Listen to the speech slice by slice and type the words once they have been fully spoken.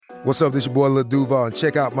What's up, this your boy Lil Duval, and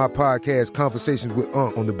check out my podcast, Conversations with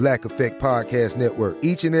Unc, on the Black Effect Podcast Network.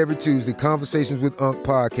 Each and every Tuesday, Conversations with Unc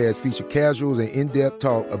podcast feature casuals and in-depth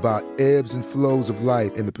talk about ebbs and flows of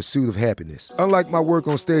life and the pursuit of happiness. Unlike my work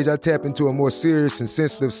on stage, I tap into a more serious and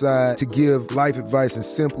sensitive side to give life advice and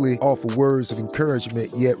simply offer words of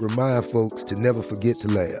encouragement, yet remind folks to never forget to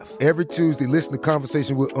laugh. Every Tuesday, listen to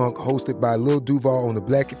Conversations with Unc, hosted by Lil Duval on the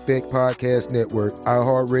Black Effect Podcast Network,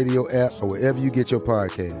 iHeartRadio app, or wherever you get your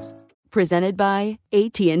podcasts. Presented by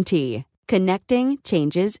AT&T. Connecting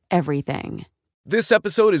changes everything. This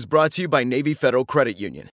episode is brought to you by Navy Federal Credit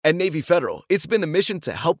Union. At Navy Federal, it's been the mission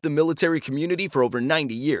to help the military community for over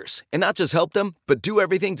 90 years. And not just help them, but do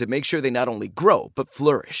everything to make sure they not only grow, but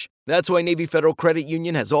flourish. That's why Navy Federal Credit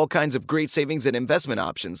Union has all kinds of great savings and investment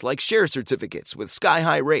options like share certificates with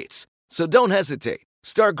sky-high rates. So don't hesitate.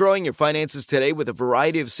 Start growing your finances today with a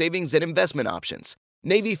variety of savings and investment options.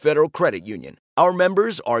 Navy Federal Credit Union. Our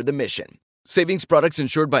members are the mission. Savings products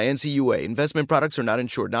insured by NCUA. Investment products are not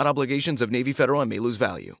insured, not obligations of Navy Federal and may lose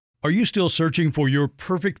value. Are you still searching for your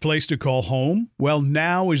perfect place to call home? Well,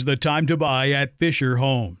 now is the time to buy at Fisher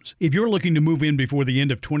Homes. If you're looking to move in before the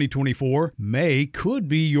end of 2024, May could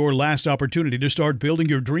be your last opportunity to start building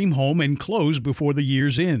your dream home and close before the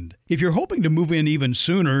year's end. If you're hoping to move in even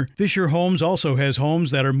sooner, Fisher Homes also has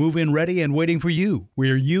homes that are move-in ready and waiting for you,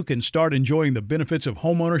 where you can start enjoying the benefits of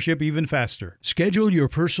homeownership even faster. Schedule your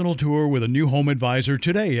personal tour with a new home advisor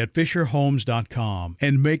today at FisherHomes.com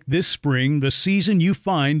and make this spring the season you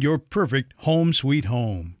find your perfect home sweet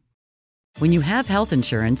home. When you have health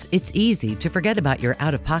insurance, it's easy to forget about your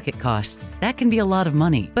out-of-pocket costs. That can be a lot of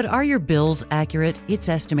money. But are your bills accurate? It's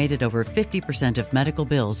estimated over 50% of medical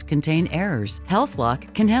bills contain errors.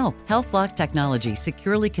 HealthLock can help. HealthLock technology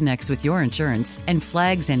securely connects with your insurance and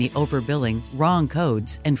flags any overbilling, wrong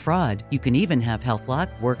codes, and fraud. You can even have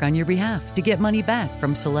HealthLock work on your behalf to get money back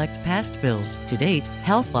from select past bills. To date,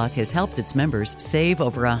 HealthLock has helped its members save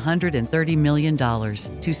over $130 million.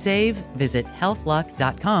 To save, visit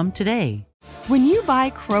healthlock.com today. When you buy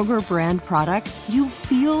Kroger brand products, you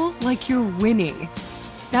feel like you're winning.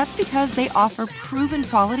 That's because they offer proven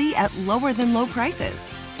quality at lower than low prices.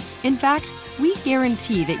 In fact, we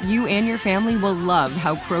guarantee that you and your family will love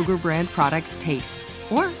how Kroger brand products taste,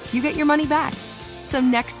 or you get your money back. So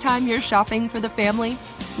next time you're shopping for the family,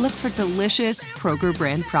 look for delicious Kroger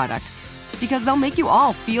brand products, because they'll make you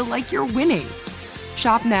all feel like you're winning.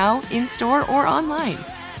 Shop now, in-store, or online.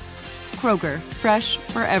 Kroger, fresh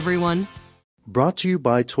for everyone. Brought to you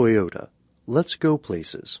by Toyota. Let's go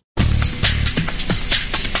places.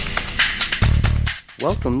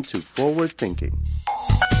 Welcome to Forward Thinking.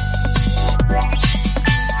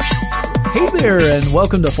 Hey there, and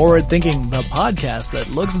welcome to Forward Thinking, the podcast that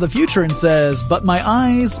looks at the future and says, but my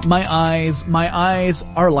eyes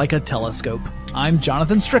are like a telescope. I'm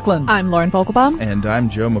Jonathan Strickland. I'm Lauren Vogelbaum. And I'm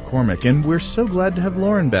Joe McCormick, and we're so glad to have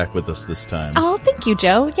Lauren back with us this time. Oh, thank you,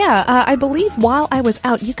 Joe. Yeah, I believe while I was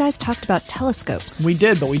out, you guys talked about telescopes. We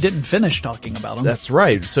did, but we didn't finish talking about them. That's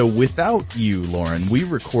right. So without you, Lauren, we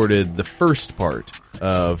recorded the first part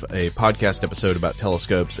of a podcast episode about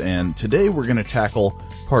telescopes, and today we're going to tackle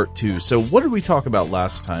part 2. So what did we talk about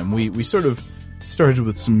last time? We sort of started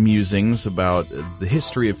with some musings about the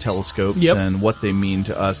history of telescopes and what they mean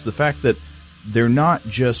to us. The fact that they're not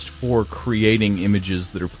just for creating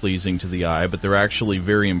images that are pleasing to the eye, but they're actually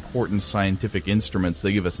very important scientific instruments.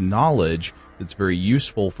 They give us knowledge that's very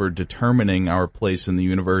useful for determining our place in the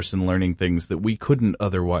universe and learning things that we couldn't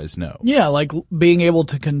otherwise know. Yeah, like being able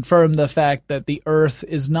to confirm the fact that the Earth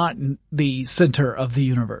is not the center of the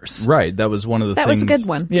universe. Right, that was one of the things. That was a good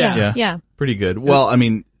one. Yeah. Pretty good. Well, I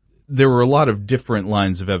mean, there were a lot of different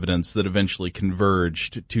lines of evidence that eventually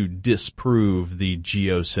converged to disprove the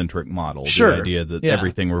geocentric model, the idea that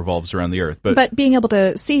everything revolves around the Earth. But being able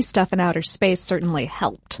to see stuff in outer space certainly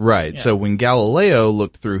helped. Right. Yeah. So when Galileo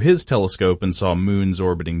looked through his telescope and saw moons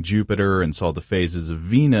orbiting Jupiter and saw the phases of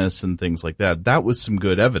Venus and things like that, that was some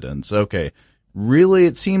good evidence. Okay, really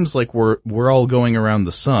it seems like we're all going around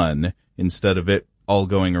the sun instead of it all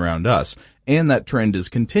going around us. And that trend has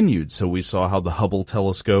continued. So we saw how the Hubble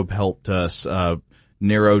telescope helped us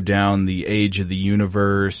narrow down the age of the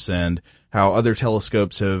universe, and how other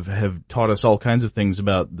telescopes have taught us all kinds of things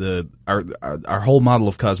about our whole model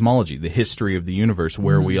of cosmology, the history of the universe,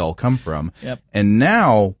 where we all come from. Yep. And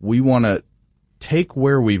now we want to take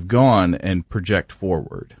where we've gone and project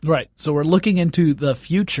forward. Right. So we're looking into the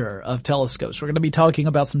future of telescopes. We're going to be talking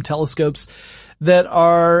about some telescopes that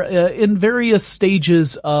are in various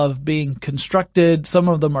stages of being constructed. Some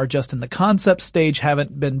of them are just in the concept stage,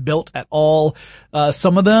 haven't been built at all.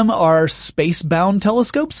 Some of them are space-bound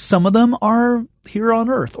telescopes. Some of them are here on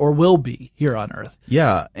Earth, or will be here on Earth.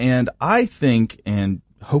 Yeah, and I think, and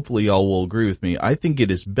hopefully y'all will agree with me, I think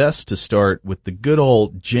it is best to start with the good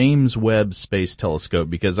old James Webb Space Telescope,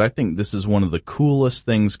 because I think this is one of the coolest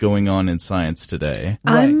things going on in science today.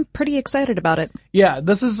 I'm pretty excited about it. Yeah,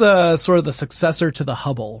 this is sort of the successor to the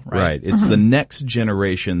Hubble, right? Right. It's the next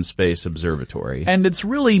generation space observatory. And it's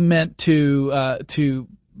really meant to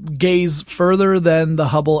gaze further than the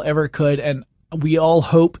Hubble ever could, and we all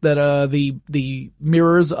hope that the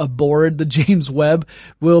mirrors aboard the James Webb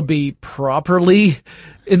will be properly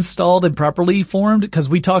installed and properly formed, because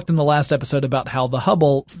we talked in the last episode about how the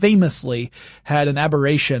Hubble famously had an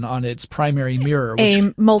aberration on its primary mirror.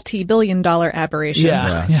 A multi-billion-dollar aberration.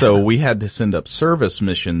 Yeah. So we had to send up service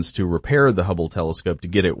missions to repair the Hubble telescope to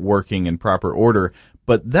get it working in proper order.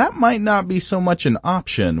 But that might not be so much an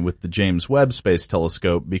option with the James Webb Space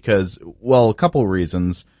Telescope because, well, a couple of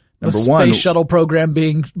reasons. Number one, the space shuttle program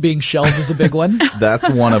being shelved is a big one. That's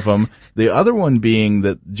one of them. The other one being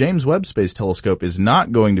that James Webb Space Telescope is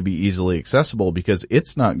not going to be easily accessible because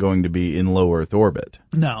it's not going to be in low Earth orbit.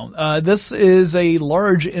 No, this is a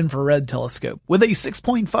large infrared telescope with a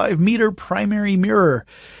 6.5 meter primary mirror.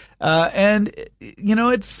 And, you know,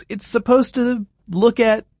 it's supposed to look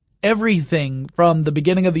at everything from the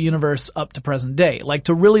beginning of the universe up to present day, like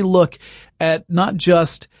to really look at not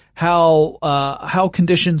just how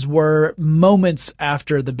conditions were moments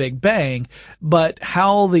after the Big Bang, but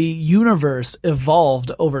how the universe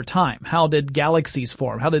evolved over time. How did galaxies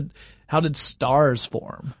form? How did stars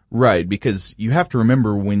form? Right, because you have to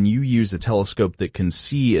remember when you use a telescope that can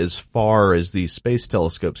see as far as these space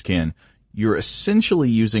telescopes can, you're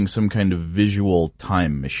essentially using some kind of visual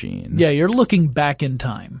time machine. Yeah, you're looking back in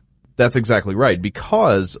time. That's exactly right,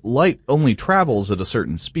 because light only travels at a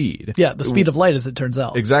certain speed. Yeah, the speed of light, as it turns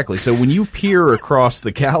out. Exactly. So when you peer across the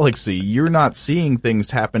galaxy, you're not seeing things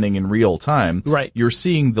happening in real time. Right. You're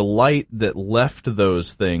seeing the light that left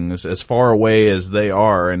those things as far away as they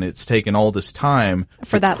are, and it's taken all this time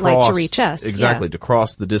for that light to reach us. Exactly, yeah. to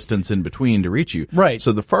cross the distance in between to reach you. Right.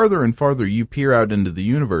 So the farther and farther you peer out into the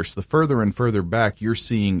universe, the further and further back you're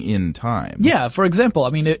seeing in time. Yeah, for example, I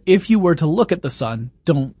mean, if you were to look at the sun,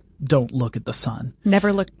 don't look at the sun.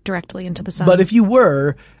 Never look directly into the sun. But if you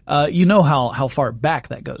were, you know how far back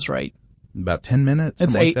that goes, right? About 10 minutes?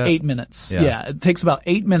 It's like 8 minutes. Yeah. Yeah. It takes about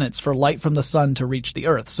 8 minutes for light from the sun to reach the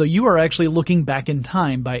earth. So you are actually looking back in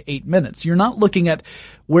time by 8 minutes. You're not looking at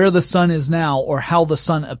where the sun is now or how the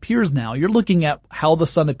sun appears now. You're looking at how the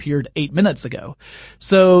sun appeared 8 minutes ago.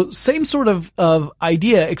 So same sort of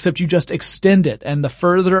idea, except you just extend it. And the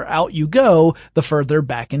further out you go, the further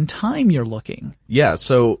back in time you're looking. Yeah.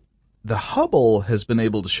 So the Hubble has been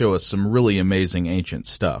able to show us some really amazing ancient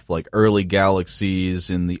stuff, like early galaxies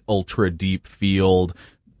in the ultra-deep field.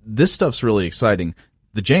 This stuff's really exciting.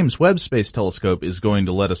 The James Webb Space Telescope is going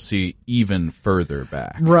to let us see even further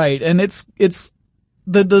back. Right, and it's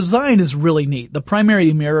the design is really neat. The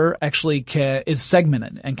primary mirror actually is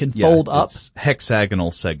segmented and can fold up. It's hexagonal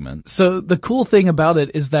segments. So the cool thing about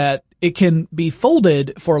it is that it can be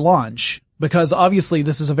folded for launch, because obviously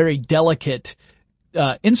this is a very delicate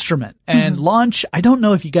instrument. And launch, I don't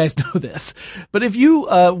know if you guys know this, but if you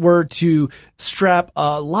were to strap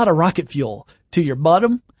a lot of rocket fuel to your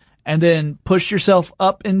bottom and then push yourself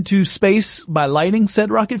up into space by lighting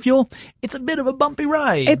said rocket fuel, it's a bit of a bumpy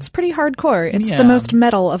ride. It's pretty hardcore. It's the most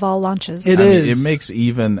metal of all launches. It is. It makes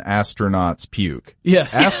even astronauts puke.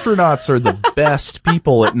 Yes. Astronauts are the best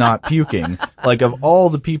people at not puking. Like, of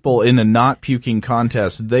all the people in a not puking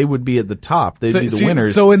contest, they would be at the top. They'd be the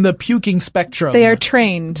winners. So in the puking spectrum, they are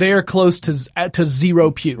trained. They are close to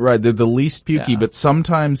zero puke. Right. They're the least pukey, but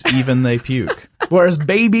sometimes even they puke. Whereas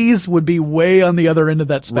babies would be way on the other end of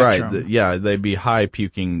that spectrum. Right. Yeah, they'd be high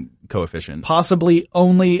puking coefficient. Possibly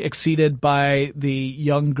only exceeded by the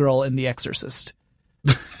young girl in The Exorcist.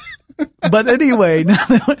 But anyway,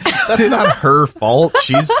 that's not her fault.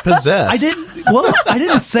 She's possessed. I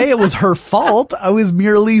didn't say it was her fault. I was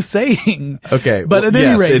merely saying. Okay. But at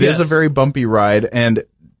any rate, it is a very bumpy ride, and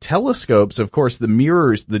telescopes, of course, the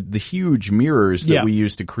mirrors, the huge mirrors that we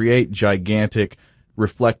use to create gigantic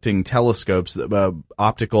reflecting telescopes,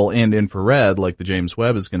 optical and infrared, like the James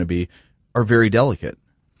Webb is going to be, are very delicate.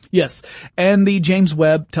 Yes, and the James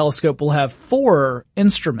Webb telescope will have 4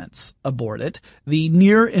 instruments aboard it: the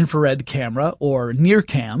near-infrared camera, or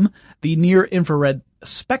NIRCam, the near-infrared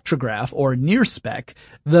spectrograph, or NIRSpec,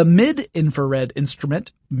 the mid-infrared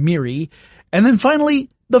instrument, MIRI, And then finally,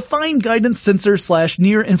 the Fine Guidance Sensor /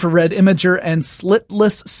 Near Infrared Imager and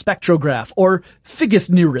Slitless Spectrograph, or FIGUS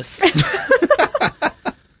NIRIS.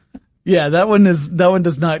 Yeah, that one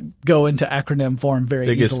does not go into acronym form very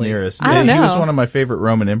easily. Nearest. I don't know. He was one of my favorite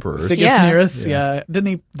Roman emperors. Figus Nearest, yeah.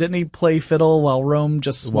 Didn't he play fiddle while Rome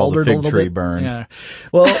just sweltered a little bit? While the fig tree burned. Yeah.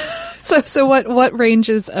 Well, So what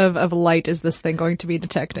ranges of light is this thing going to be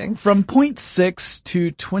detecting? from 0.6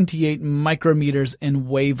 to 28 micrometers in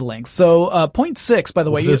wavelength. So 0.6, by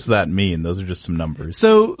the way. What does that mean? Those are just some numbers.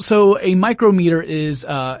 So a micrometer is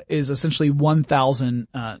essentially 1,000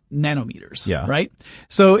 nanometers. Yeah. Right.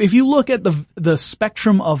 So if you look at the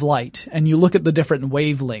spectrum of light and you look at the different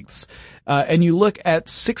wavelengths, and you look at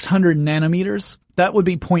 600 nanometers, that would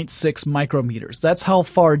be 0.6 micrometers. That's how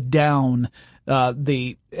far down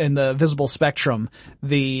in the visible spectrum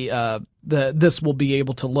this will be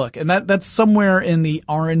able to look, and that's somewhere in the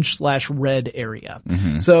orange/red area.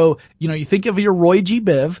 Mm-hmm. So you think of your Roy G.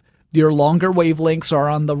 Biv. Your longer wavelengths are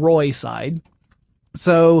on the Roy side.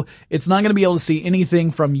 So it's not going to be able to see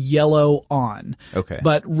anything from yellow on. Okay.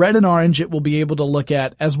 But red and orange it will be able to look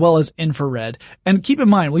at, as well as infrared. And keep in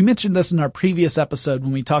mind, we mentioned this in our previous episode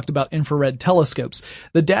when we talked about infrared telescopes.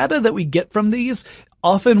 The data that we get from these,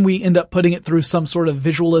 often we end up putting it through some sort of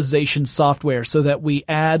visualization software so that we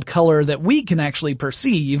add color that we can actually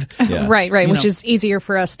perceive. Yeah. Right, which is easier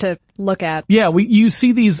for us to look at. Yeah, you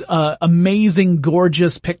see these amazing,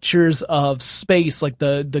 gorgeous pictures of space, like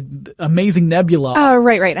the amazing nebula. Oh,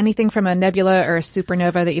 right. Anything from a nebula or a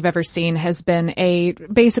supernova that you've ever seen has been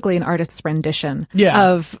basically an artist's rendition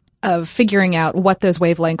of figuring out what those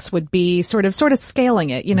wavelengths would be, sort of scaling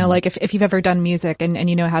it. Like if you've ever done music and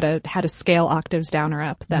you know how to scale octaves down or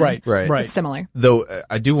up, then right. it's similar. Though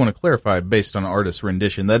I do want to clarify, based on artist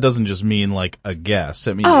rendition, that doesn't just mean like a guess.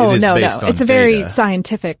 I mean, Oh, it is no. based on It's a very data.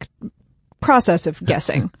 scientific process of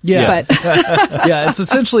guessing. Yeah. But Yeah, it's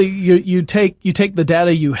essentially you take the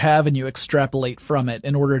data you have and you extrapolate from it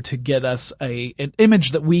in order to get us an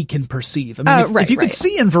image that we can perceive. I mean, if you could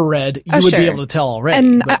see infrared, you would be able to tell already.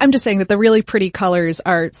 And but- I'm just saying that the really pretty colors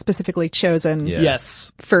are specifically chosen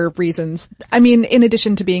Yes. for reasons. I mean, in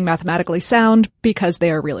addition to being mathematically sound, because they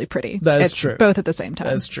are really pretty. That is It's true. both at the same time.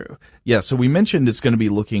 That's true. Yeah, so we mentioned it's going to be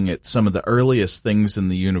looking at some of the earliest things in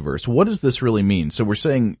the universe. What does this really mean? So we're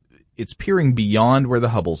saying it's peering beyond where the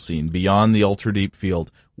Hubble's seen, beyond the ultra-deep field,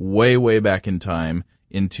 way, way back in time,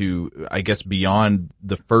 into, I guess, beyond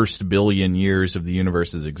the first billion years of the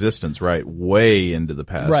universe's existence, right? Way into the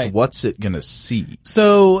past. Right. What's it going to see?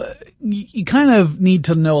 So you kind of need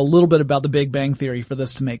to know a little bit about the Big Bang Theory for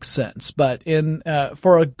this to make sense. But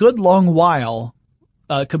for a good long while,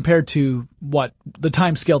 compared to what the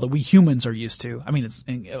time scale that we humans are used to, I mean, it's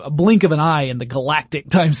a blink of an eye in the galactic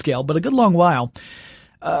time scale, but a good long while,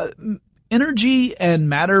 energy and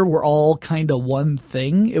matter were all kind of one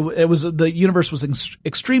thing. It was the universe was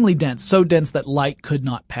extremely dense, so dense that light could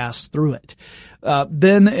not pass through it.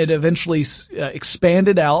 Then it eventually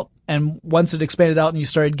expanded out, and once it expanded out and you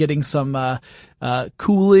started getting some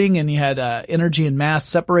cooling and you had energy and mass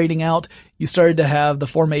separating out, you started to have the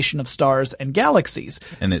formation of stars and galaxies.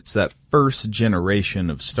 And it's that first generation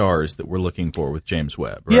of stars that we're looking for with James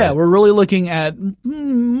Webb, right? Yeah, we're really looking at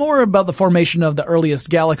more about the formation of the earliest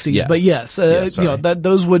galaxies. Yeah. But yes,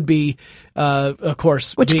 those would be, of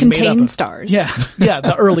course, Which being made up contain of- stars. Yeah,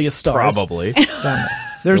 the earliest stars. Probably.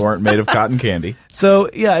 There's They weren't made of cotton candy. so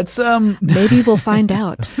yeah, it's Maybe we'll find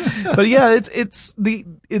out. but yeah, it's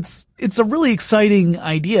a really exciting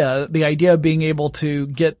idea. The idea of being able to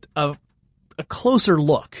get a closer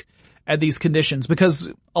look at these conditions, because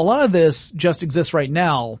a lot of this just exists right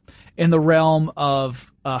now in the realm of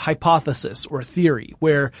hypothesis or theory,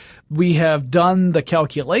 where we have done the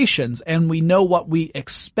calculations and we know what we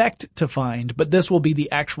expect to find, but this will be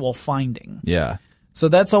the actual finding. Yeah. So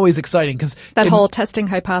that's always exciting because That whole testing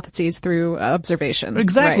hypotheses through observation.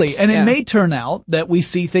 Exactly. Right. And Yeah. it may turn out that we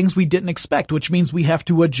see things we didn't expect, which means we have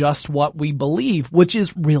to adjust what we believe, which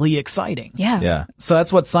is really exciting. Yeah. Yeah. So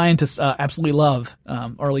that's what scientists absolutely love,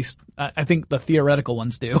 or at least I think the theoretical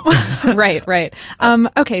ones do. Right.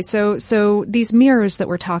 Okay. So these mirrors that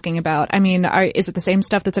we're talking about, I mean, is it the same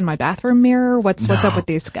stuff that's in my bathroom mirror? What's up with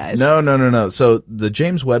these guys? No. So the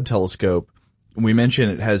James Webb Telescope, we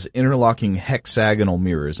mentioned it has interlocking hexagonal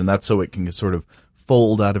mirrors, and that's so it can sort of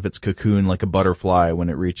fold out of its cocoon like a butterfly when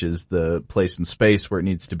it reaches the place in space where it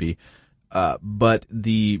needs to be. But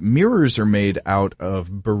the mirrors are made out of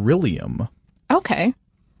beryllium. Okay.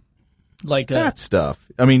 Like That stuff.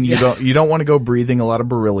 I mean, you don't want to go breathing a lot of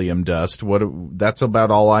beryllium dust. That's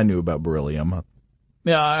about all I knew about beryllium.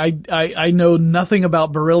 Yeah, I know nothing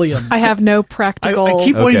about beryllium. I have no practical... I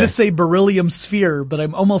keep wanting to say beryllium sphere, but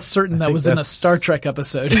I'm almost certain that was in a Star Trek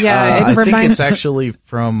episode. Yeah, I think it's actually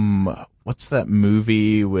from, what's that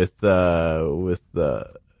movie with Tim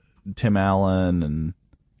Allen and...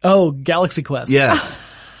 Oh, Galaxy Quest. Yes.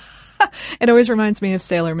 It always reminds me of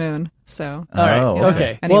Sailor Moon. So, all right,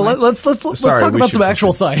 okay. Anyway. Well, let's talk about some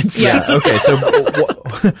actual science. Yes. Yeah, okay. So,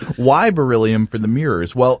 why beryllium for the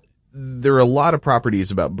mirrors? Well, there are a lot of properties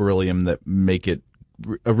about beryllium that make it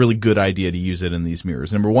a really good idea to use it in these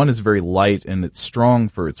mirrors. Number one, it's very light and it's strong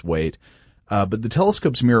for its weight. But the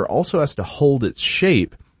telescope's mirror also has to hold its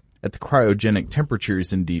shape at the cryogenic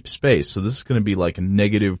temperatures in deep space. So this is going to be like a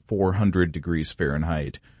negative 400 degrees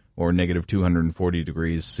Fahrenheit or negative 240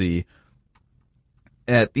 degrees C.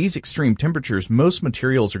 At these extreme temperatures, most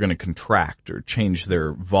materials are going to contract or change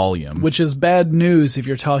their volume. Which is bad news if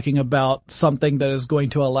you're talking about something that is going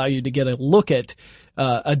to allow you to get a look at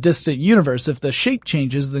a distant universe. If the shape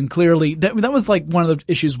changes, then clearly that was like one of the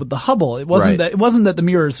issues with the Hubble. It wasn't that the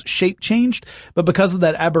mirror's shape changed, but because of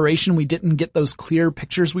that aberration, we didn't get those clear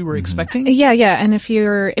pictures we were expecting. Yeah. And if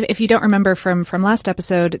you don't remember from last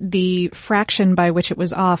episode, the fraction by which it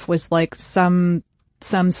was off was like some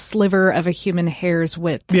sliver of a human hair's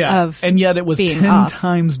width. Yeah, and yet it was 10 off.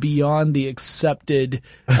 times beyond the accepted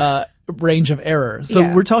range of error.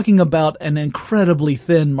 So we're talking about an incredibly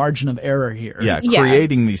thin margin of error here. Yeah,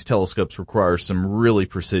 creating these telescopes requires some really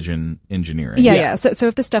precision engineering. Yeah. So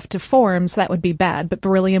if the stuff deforms, that would be bad, but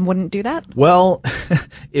beryllium wouldn't do that? Well,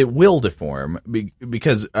 it will deform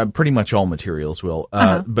because pretty much all materials will.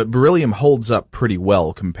 But beryllium holds up pretty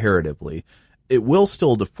well comparatively. It will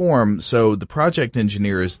still deform, so the project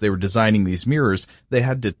engineers, they were designing these mirrors, they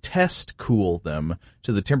had to test cool them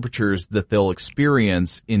to the temperatures that they'll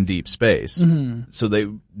experience in deep space. Mm-hmm. So they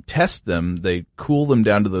test them, they cool them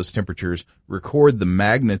down to those temperatures, record the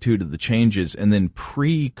magnitude of the changes, and then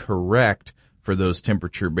pre-correct for those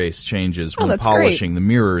temperature-based changes when polishing the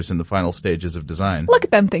mirrors in the final stages of design. Look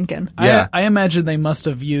at them thinking. Yeah. I imagine they must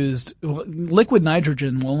have used liquid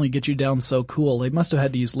nitrogen will only get you down so cool. They must have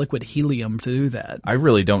had to use liquid helium to do that. I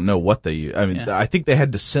really don't know what they use. I mean, I think they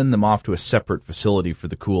had to send them off to a separate facility for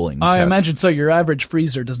the cooling I test. imagine so. Your average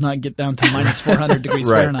freezer does not get down to minus 400 degrees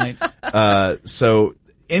Fahrenheit. So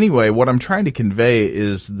anyway, what I'm trying to convey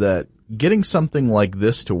is that getting something like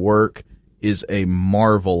this to work is a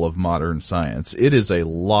marvel of modern science. It is a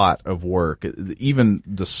lot of work. Even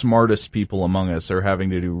the smartest people among us are having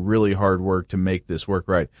to do really hard work to make this work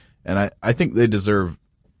right. And I think they deserve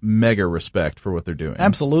mega respect for what they're doing.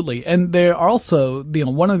 Absolutely. And they're also,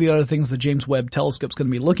 one of the other things the James Webb Telescope's going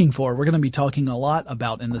to be looking for, we're going to be talking a lot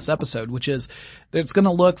about in this episode, which is that it's going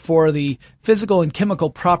to look for the physical and chemical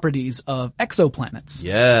properties of exoplanets.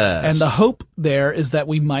 Yes. And the hope there is that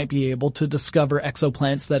we might be able to discover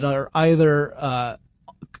exoplanets that are either,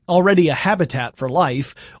 already a habitat for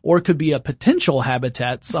life or could be a potential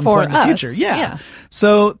habitat some point in the future. Yeah.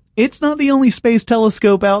 So it's not the only space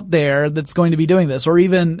telescope out there that's going to be doing this, or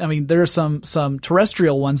even, there are some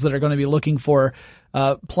terrestrial ones that are going to be looking for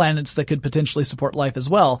planets that could potentially support life as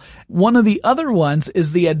well. One of the other ones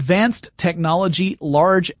is the Advanced Technology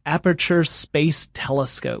Large Aperture Space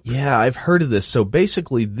Telescope. Yeah, I've heard of this. So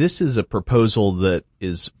basically, this is a proposal that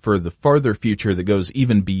is for the farther future that goes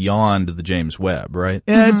even beyond the James Webb, right?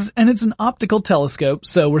 Yeah, it's an optical telescope,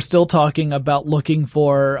 so we're still talking about looking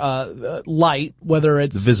for light, whether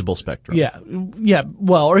it's the visible spectrum. Yeah.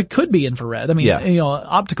 Well, or it could be infrared.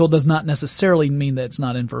 Optical does not necessarily mean that it's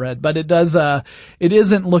not infrared, but it does. It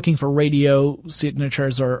isn't looking for radio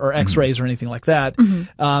signatures or X-rays or anything like that.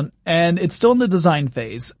 Mm-hmm. And it's still in the design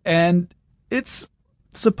phase, and it's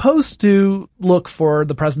supposed to look for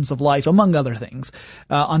the presence of life, among other things,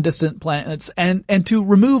 on distant planets, and to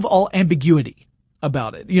remove all ambiguity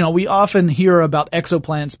about it. We often hear about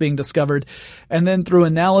exoplanets being discovered, and then through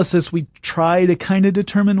analysis we try to kind of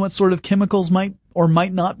determine what sort of chemicals might or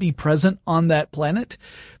might not be present on that planet.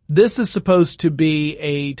 This is supposed to be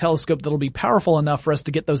a telescope that'll be powerful enough for us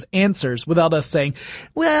to get those answers without us saying,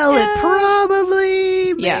 well, it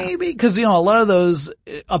probably, maybe, because, a lot of those,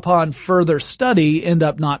 upon further study, end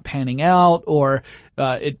up not panning out, or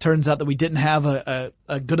it turns out that we didn't have a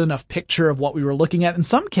good enough picture of what we were looking at. In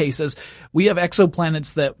some cases, we have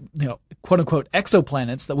exoplanets that, quote unquote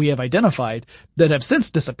exoplanets that we have identified that have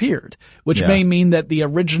since disappeared, which may mean that the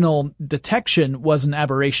original detection was an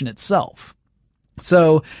aberration itself.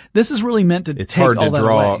 So this is really meant to it's take hard all to that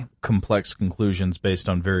draw away. Complex conclusions based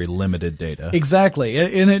on very limited data. Exactly.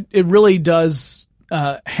 And it really does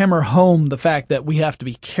hammer home the fact that we have to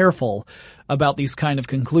be careful about these kind of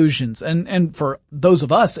conclusions. And for those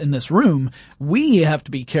of us in this room, we have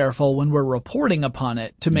to be careful when we're reporting upon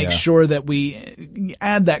it to make sure that we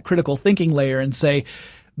add that critical thinking layer and say,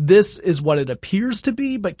 this is what it appears to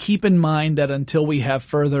be, but keep in mind that until we have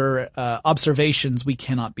further observations, we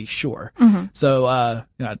cannot be sure. Mm-hmm. So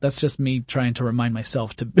that's just me trying to remind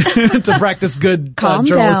myself to to practice good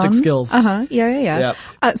journalistic skills. Yeah.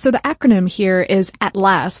 So the acronym here is At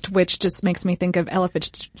Last, which just makes me think of Ella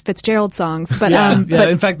Fitzgerald songs. But but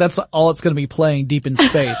in fact, that's all it's going to be playing deep in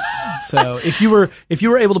space. So if you were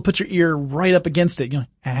able to put your ear right up against it,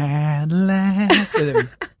 At Last.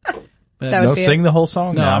 Don't sing the whole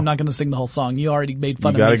song. No, now. I'm not going to sing the whole song. You already made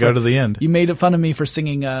fun of me. You got to go to the end. You made fun of me for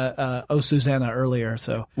singing "Oh Susanna" earlier.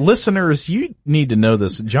 So, listeners, you need to know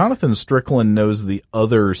this. Jonathan Strickland knows the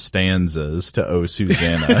other stanzas to "Oh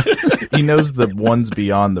Susanna." He knows the ones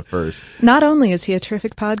beyond the first. Not only is he a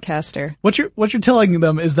terrific podcaster, what you're telling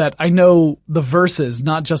them is that I know the verses,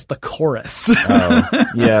 not just the chorus.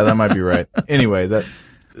 Yeah, that might be right. Anyway,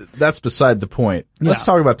 that's beside the point. Let's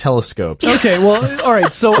talk about telescopes. Okay, well, all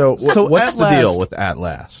right. So what's the deal with At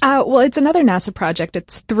Last? Well, it's another NASA project.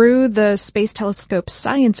 It's through the Space Telescope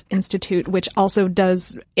Science Institute, which also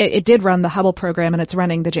it did run the Hubble program, and it's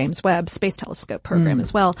running the James Webb Space Telescope program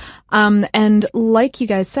as well. And like you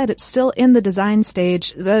guys said, it's still in the design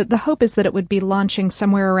stage. The hope is that it would be launching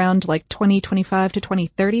somewhere around like 2025 to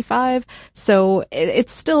 2035. So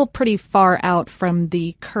it's still pretty far out from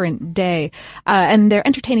the current day. And they're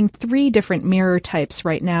entertaining 3 different mirror types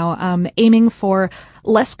right now, aiming for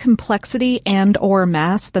less complexity and or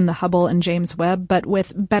mass than the Hubble and James Webb, but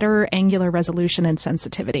with better angular resolution and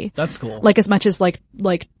sensitivity. That's cool. Like as much as like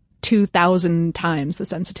 2,000 times the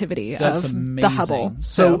sensitivity That's of amazing. the Hubble.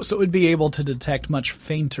 So it would be able to detect much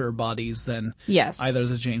fainter bodies than either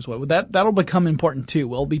the James Webb. That'll become important too.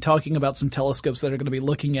 We'll be talking about some telescopes that are going to be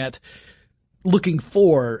looking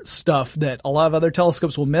for stuff that a lot of other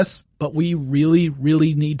telescopes will miss, but we really,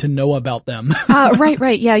 really need to know about them.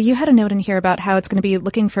 Right. Yeah, you had a note in here about how it's going to be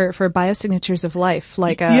looking for biosignatures of life,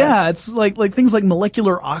 it's like things like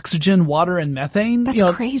molecular oxygen, water, and methane. That's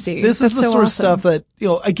crazy. This is the so sort awesome. of stuff that,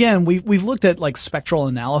 again, we've looked at like spectral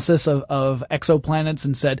analysis of exoplanets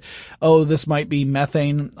and said, oh, this might be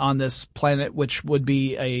methane on this planet, which would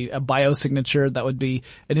be a biosignature that would be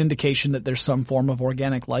an indication that there's some form of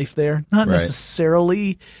organic life there. Not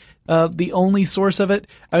necessarily the only source of it.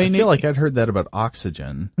 I feel like I'd heard that about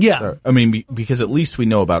oxygen. Yeah. So, because at least we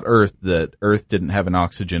know about Earth that Earth didn't have an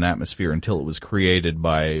oxygen atmosphere until it was created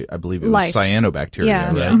by, I believe it was life. Cyanobacteria,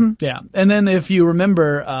 right? Yeah. Mm-hmm. Yeah. And then if you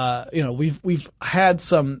remember, we've had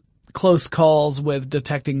some close calls with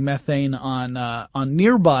detecting methane on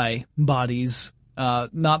nearby bodies,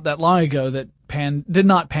 not that long ago that did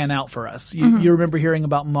not pan out for us. You remember hearing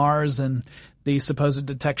about Mars and the supposed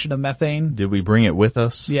detection of methane. Did we bring it with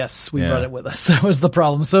us? Yes, we brought it with us. That was the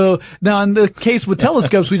problem. So now in the case with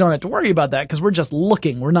telescopes, we don't have to worry about that because we're just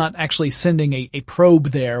looking. We're not actually sending a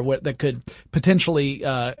probe there that could potentially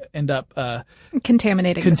end up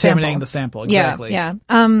contaminating the sample. Exactly. Yeah.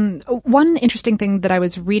 One interesting thing that I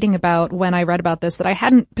was reading about when I read about this that I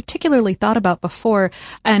hadn't particularly thought about before,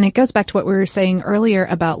 and it goes back to what we were saying earlier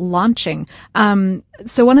about launching.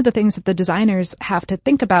 So one of the things that the designers have to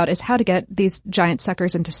think about is how to get these giant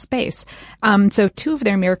suckers into space. So 2 of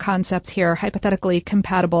their mirror concepts here are hypothetically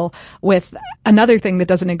compatible with another thing that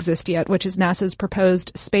doesn't exist yet, which is NASA's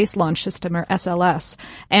proposed Space Launch System, or SLS.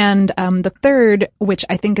 And the third, which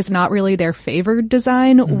I think is not really their favored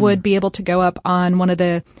design, would be able to go up on one of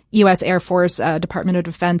the U.S. Air Force Department of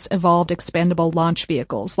Defense evolved expandable launch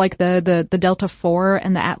vehicles, like the Delta IV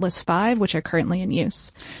and the Atlas V, which are currently in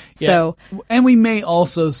use. Yeah. And we may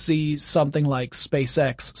also see something like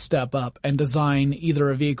SpaceX step up and design either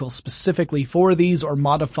a vehicle specifically for these or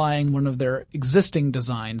modifying one of their existing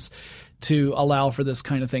designs to allow for this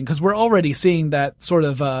kind of thing. Because we're already seeing that sort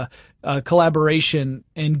of collaboration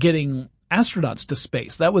in getting astronauts to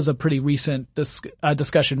space. That was a pretty recent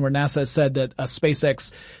discussion where NASA said that a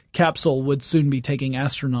SpaceX capsule would soon be taking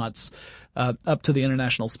astronauts up to the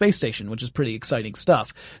International Space Station, which is pretty exciting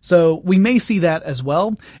stuff. So we may see that as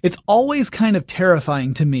well. It's always kind of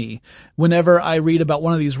terrifying to me whenever I read about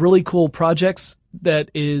one of these really cool projects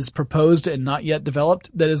that is proposed and not yet developed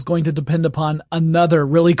that is going to depend upon another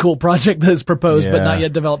really cool project that is proposed but not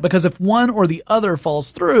yet developed. Because if one or the other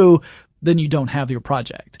falls through, then you don't have your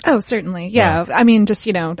project. Oh, certainly. Yeah. I mean, just,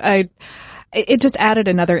 it just added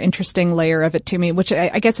another interesting layer of it to me, which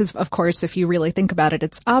I guess is, of course, if you really think about it,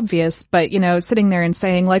 it's obvious. But, sitting there and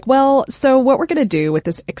saying like, well, so what we're going to do with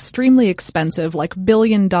this extremely expensive, like $1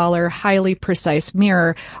 billion, highly precise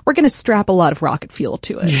mirror, we're going to strap a lot of rocket fuel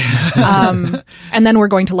to it. Yeah. And then we're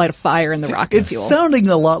going to light a fire in the rocket fuel. It's sounding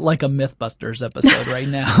a lot like a Mythbusters episode right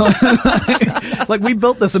now. Like we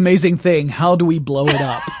built this amazing thing. How do we blow it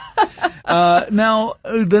up? Now,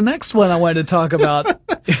 the next one I wanted to talk about.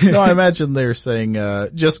 No, I imagine they're saying,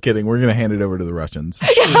 just kidding, we're going to hand it over to the Russians. Good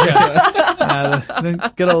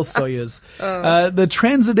old Soyuz. The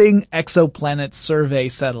Transiting Exoplanet Survey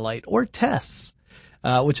Satellite, or TESS.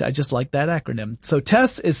 Which I just like that acronym. So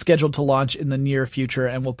TESS is scheduled to launch in the near future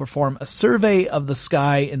and will perform a survey of the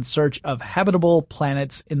sky in search of habitable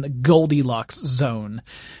planets in the Goldilocks zone.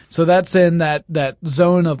 So that's in that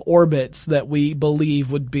zone of orbits that we believe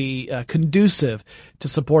would be conducive to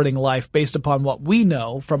supporting life based upon what we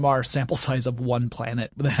know from our sample size of one planet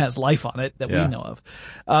that has life on it that we know of.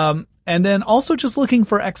 And then also just looking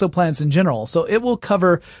for exoplanets in general. So it will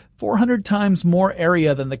cover 400 times more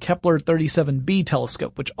area than the Kepler 37b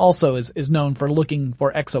telescope, which also is known for looking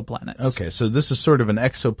for exoplanets. Okay, so this is sort of an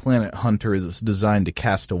exoplanet hunter that's designed to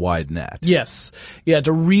cast a wide net. Yes. Yeah,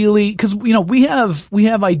 to really, cause, we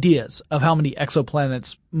have ideas of how many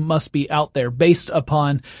exoplanets must be out there based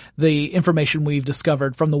upon the information we've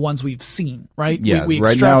discovered from the ones we've seen, right? Yeah, we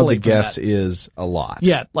right now the extrapolate guess that. is a lot.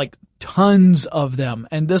 Yeah, like tons of them.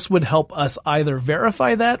 And this would help us either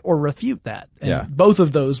verify that or refute that. And both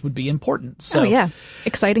of those would be important. So, oh, yeah.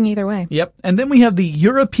 Exciting either way. Yep. And then we have the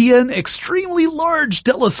European Extremely Large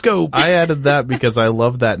Telescope. I added that because I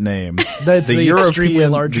love that name. That's the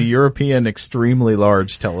European Extremely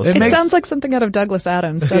Large Telescope. It sounds like something out of Douglas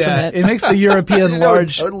Adams, doesn't it? It makes the European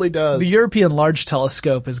Large. It totally does. The European Large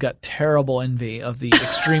Telescope has got terrible envy of the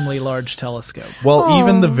Extremely Large Telescope. Well,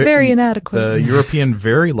 even the very inadequate. The European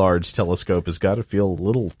Very Large Telescope has got to feel a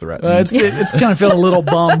little threatened. It's kind of feeling a little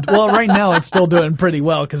bummed. Well, right now it's still doing pretty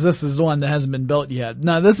well because this is one that hasn't been built yet.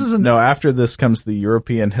 No, this isn't. No, after this comes the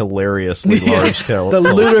European Hilariously Large Telescope. The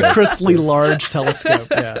Ludicrously Large Telescope,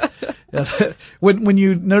 yeah. When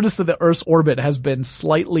you notice that the Earth's orbit has been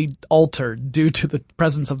slightly altered due to the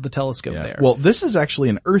presence of the telescope there. Well, this is actually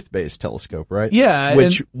an Earth-based telescope, right? Yeah.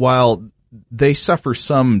 Which, while they suffer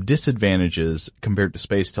some disadvantages compared to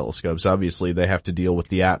space telescopes. Obviously, they have to deal with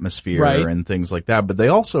the atmosphere and things like that, but they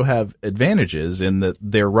also have advantages in that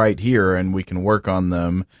they're right here and we can work on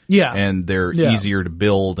them. Yeah. And they're easier to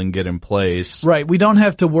build and get in place. Right. We don't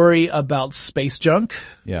have to worry about space junk.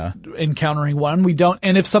 Yeah. Encountering one. We don't,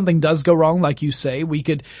 and if something does go wrong, like you say, we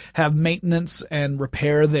could have maintenance and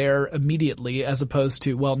repair there immediately as opposed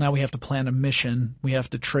to, well, now we have to plan a mission. We have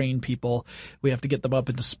to train people. We have to get them up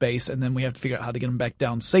into space and then we have to figure out how to get them back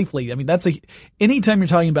down safely. I mean, anytime you're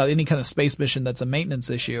talking about any kind of space mission that's a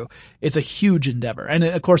maintenance issue, it's a huge endeavor. And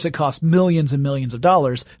of course it costs millions and millions of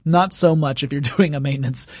dollars, not so much if you're doing a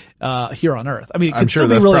maintenance, here on Earth. I mean, I'm sure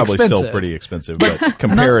that's probably still pretty expensive, but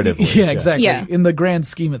comparatively. Exactly. Yeah. In the grand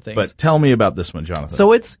scheme of things. But tell me about this one, Jonathan.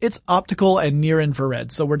 So it's optical and near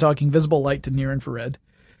infrared. So we're talking visible light to near infrared.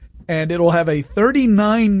 And it'll have a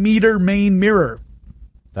 39-meter main mirror.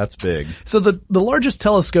 That's big. So the largest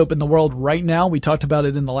telescope in the world right now, we talked about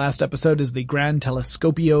it in the last episode, is the Gran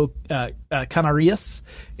Telescopio Canarias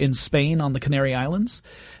in Spain on the Canary Islands.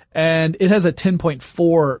 And it has a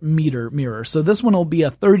 10.4 meter mirror. So this one will be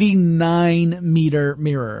a 39 meter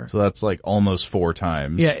mirror. So that's like almost 4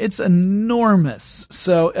 times. Yeah, it's enormous.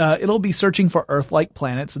 So it'll be searching for Earth-like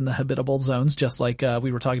planets in the habitable zones, just like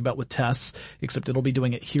we were talking about with TESS, except it'll be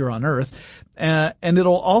doing it here on Earth. And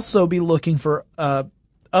it'll also be looking for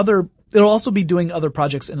it'll also be doing other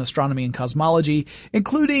projects in astronomy and cosmology,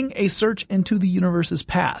 including a search into the universe's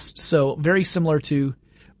past. So very similar to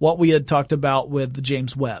what we had talked about with the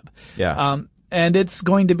James Webb. Yeah. And it's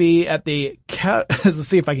going to be at the, let's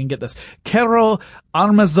see if I can get this, Cerro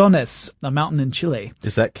Armazones, a mountain in Chile.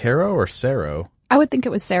 Is that Caro or Cerro? I would think it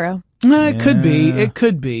was Cerro. It could be. It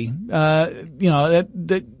could be. My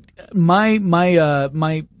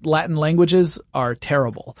Latin languages are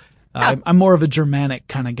terrible. I'm more of a Germanic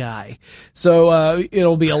kind of guy. So,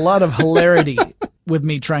 it'll be a lot of hilarity with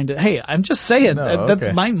me trying to, hey, I'm just saying,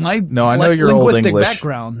 that's my no, I know your linguistic old English.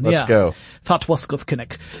 background. Let's go.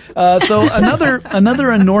 So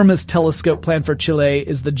another enormous telescope planned for Chile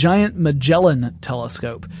is the Giant Magellan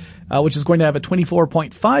Telescope, which is going to have a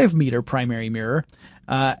 24.5 meter primary mirror.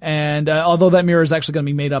 Although that mirror is actually going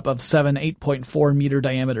to be made up of 7 8.4 meter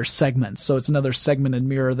diameter segments. So it's another segmented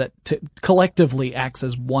mirror that collectively acts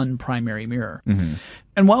as one primary mirror. Mm-hmm.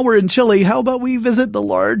 And while we're in Chile, how about we visit the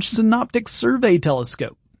Large Synoptic Survey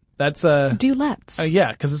Telescope? That's do let's.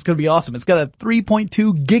 Yeah, because it's going to be awesome. It's got a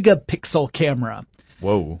 3.2 gigapixel camera.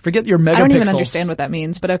 Whoa. Forget your megapixels. I don't even understand what that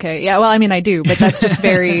means, but okay. Yeah, well, I mean, I do, but that's just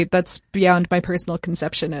that's beyond my personal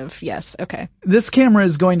conception of, yes, okay. This camera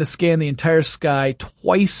is going to scan the entire sky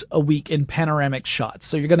twice a week in panoramic shots.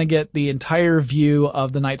 So you're going to get the entire view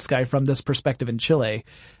of the night sky from this perspective in Chile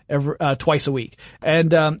twice a week.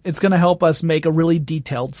 And it's going to help us make a really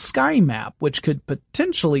detailed sky map, which could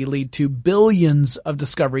potentially lead to billions of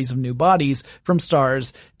discoveries of new bodies from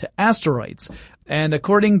stars to asteroids. And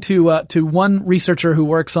according to one researcher who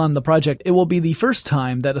works on the project, it will be the first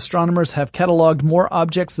time that astronomers have cataloged more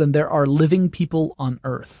objects than there are living people on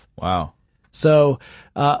Earth. Wow. So,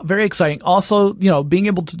 very exciting. Also, being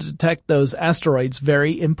able to detect those asteroids,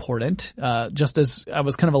 very important, just as I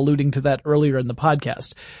was kind of alluding to that earlier in the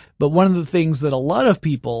podcast. But one of the things that a lot of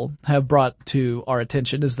people have brought to our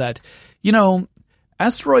attention is that,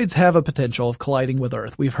 asteroids have a potential of colliding with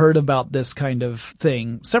Earth. We've heard about this kind of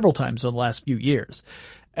thing several times over the last few years.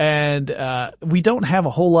 And we don't have a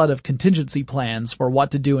whole lot of contingency plans for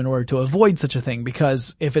what to do in order to avoid such a thing,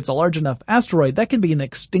 because if it's a large enough asteroid, that can be an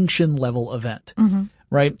extinction level event,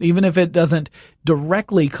 right? Even if it doesn't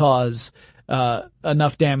directly cause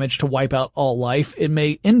enough damage to wipe out all life, it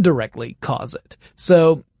may indirectly cause it.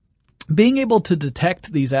 So being able to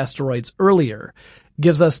detect these asteroids earlier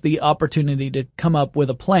gives us the opportunity to come up with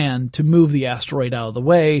a plan to move the asteroid out of the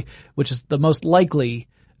way, which is the most likely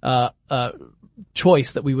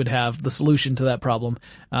choice that we would have, the solution to that problem.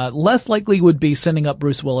 Less likely would be sending up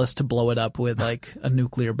Bruce Willis to blow it up with like a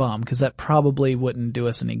nuclear bomb, because that probably wouldn't do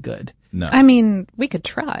us any good. No. I mean, we could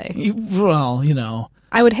try. Well,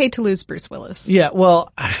 I would hate to lose Bruce Willis. Yeah,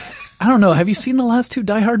 well, I don't know. Have you seen the last two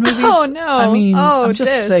Die Hard movies? Oh, no. I mean, I'm just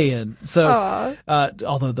this. saying. So,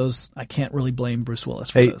 although those, I can't really blame Bruce Willis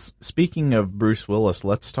for those. Speaking of Bruce Willis,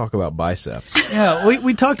 let's talk about biceps. Yeah,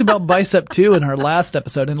 we talked about Bicep 2 in our last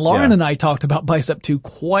episode, and Lauren and I talked about Bicep 2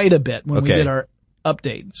 quite a bit when we did our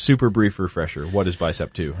update. Super brief refresher. What is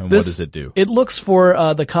Bicep 2 and what does it do? It looks for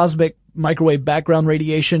the cosmic microwave background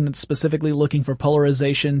radiation. It's specifically looking for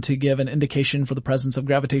polarization to give an indication for the presence of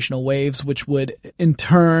gravitational waves, which would in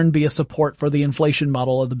turn be a support for the inflation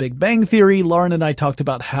model of the Big Bang Theory. Lauren and I talked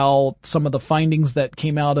about how some of the findings that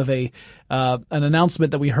came out of an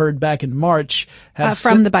announcement that we heard back in March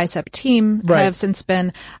from the Bicep team have since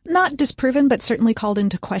been not disproven, but certainly called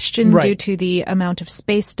into question due to the amount of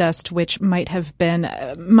space dust which might have been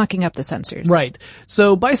mucking up the sensors. Right.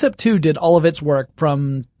 So Bicep 2 did all of its work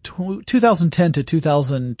from 2010 to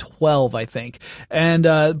 2012, I think. And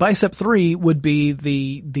Bicep 3 would be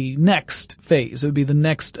the next phase. It would be the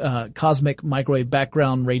next cosmic microwave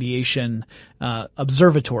background radiation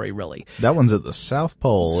observatory, really. That one's at the South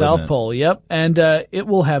Pole. South Pole, yep. And it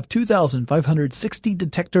will have 2,560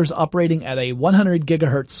 detectors operating at a 100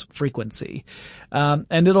 gigahertz frequency.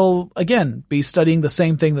 And it'll, again, be studying the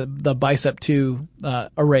same thing that the Bicep 2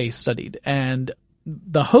 array studied. And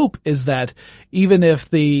the hope is that even if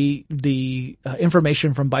the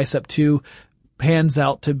information from Bicep 2 pans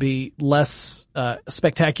out to be less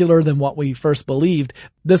spectacular than what we first believed,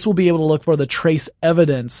 this will be able to look for the trace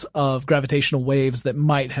evidence of gravitational waves that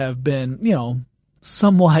might have been,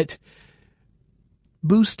 somewhat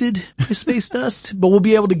boosted by space dust, but we'll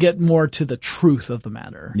be able to get more to the truth of the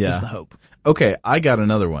matter, is the hope. Okay, I got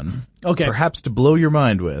another one. Okay. Perhaps to blow your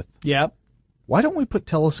mind with. Yeah. Why don't we put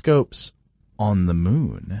telescopes on the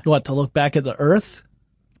moon? What, to look back at the Earth?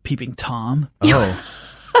 Peeping Tom? Oh.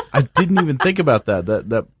 I didn't even think about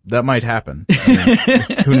that. That might happen. I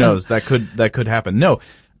mean, who knows? That could happen. No.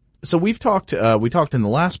 So we talked in the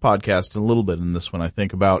last podcast and a little bit in this one, I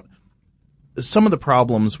think, about some of the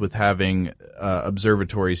problems with having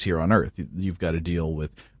observatories here on Earth. You've got to deal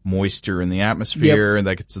with moisture in the atmosphere, and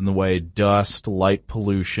that gets in the way, dust, light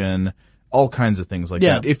pollution, all kinds of things like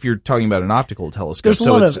that. If you're talking about an optical telescope. There's a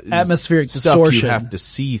lot of atmospheric distortion. Stuff you have to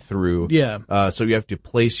see through. Yeah. So you have to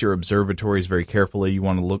place your observatories very carefully. You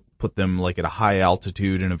want to put them like at a high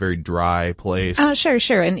altitude in a very dry place.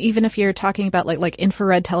 Sure. And even if you're talking about like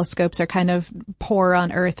infrared telescopes are kind of poor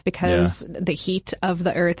on Earth because the heat of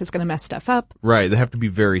the Earth is going to mess stuff up. Right. They have to be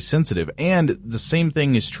very sensitive. And the same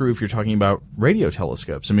thing is true if you're talking about radio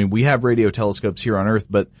telescopes. I mean, we have radio telescopes here on Earth,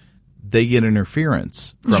 but they get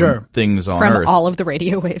interference from things on Earth. From all of the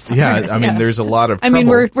radio waves on Earth. I mean, there's a lot of trouble. I mean,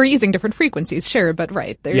 we're using different frequencies, sure, but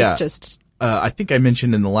there's just... I think I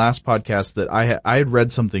mentioned in the last podcast that I had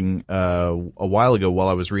read something a while ago while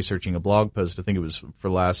I was researching a blog post, I think it was for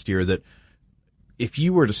last year, that if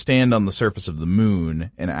you were to stand on the surface of the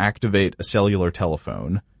moon and activate a cellular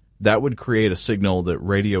telephone, that would create a signal that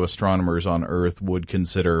radio astronomers on Earth would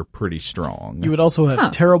consider pretty strong. You would also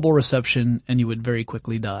have terrible reception, and you would very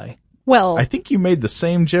quickly die. Well, I think you made the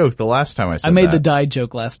same joke the last time I said that. I made the die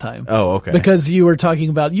joke last time. Oh, okay. Because you were talking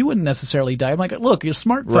about you wouldn't necessarily die. I'm like, look, your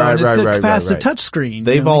smartphone, it's got capacitive touchscreen.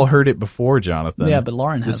 They've all heard it before, Jonathan. Yeah, but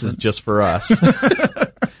Lauren hasn't. This is just for us.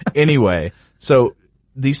 Anyway, so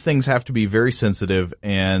these things have to be very sensitive,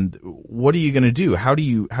 and what are you going to do? How do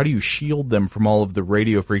you shield them from all of the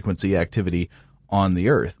radio frequency activity on the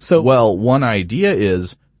Earth? Well, one idea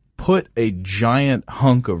is put a giant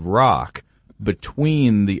hunk of rock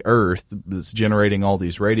between the Earth that's generating all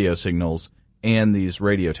these radio signals and these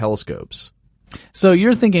radio telescopes. So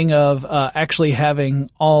you're thinking of actually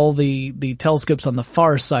having all the telescopes on the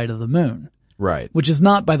far side of the moon. Right. Which is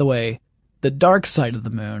not, by the way, the dark side of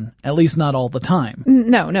the moon, at least not all the time.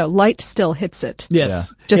 No, light still hits it.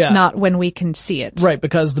 Yes. Yeah. Just not when we can see it. Right,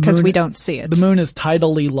 because we don't see it. The moon is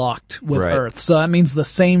tidally locked with Earth. So that means the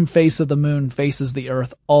same face of the moon faces the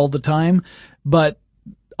Earth all the time, but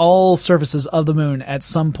all surfaces of the moon at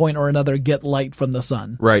some point or another get light from the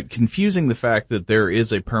sun. Right, confusing the fact that there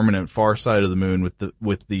is a permanent far side of the moon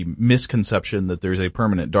with the misconception that there's a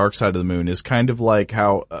permanent dark side of the moon is kind of like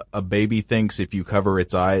how a baby thinks if you cover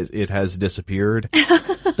its eyes, it has disappeared.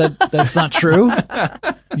 That's not true.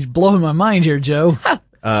 You're blowing my mind here, Joe.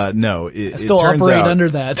 No, I still turns operate out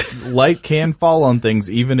under that. Light can fall on things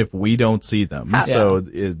even if we don't see them. Yeah. So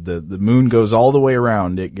the moon goes all the way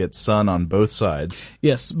around. It gets sun on both sides.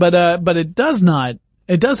 Yes, but it does not.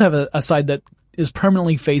 It does have a side that is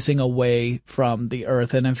permanently facing away from the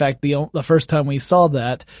Earth. And in fact, the first time we saw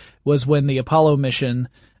that was when the Apollo mission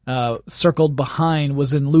circled behind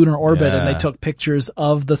was in lunar orbit, and they took pictures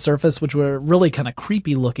of the surface, which were really kind of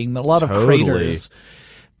creepy looking. A lot of craters.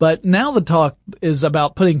 But now the talk is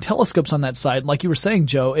about putting telescopes on that side. Like you were saying,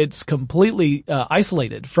 Joe, it's completely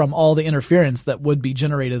isolated from all the interference that would be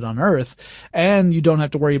generated on Earth, and you don't have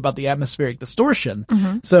to worry about the atmospheric distortion.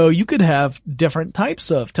 Mm-hmm. So you could have different types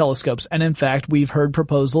of telescopes. And in fact, we've heard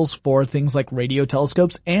proposals for things like radio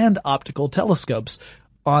telescopes and optical telescopes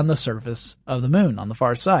on the surface of the moon, on the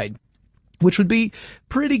far side, which would be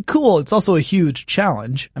pretty cool. It's also a huge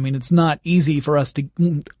challenge. I mean, it's not easy for us to,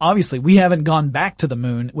 obviously, we haven't gone back to the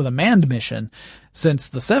moon with a manned mission since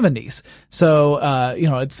the 70s. So,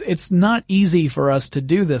 it's not easy for us to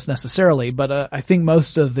do this necessarily, but I think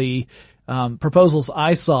most of the proposals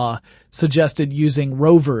I saw suggested using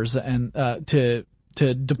rovers and to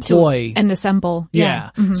deploy and assemble.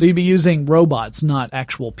 Yeah. Mm-hmm. So you'd be using robots, not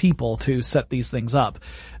actual people, to set these things up.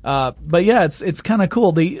 But yeah, it's kind of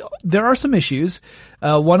cool. There are some issues.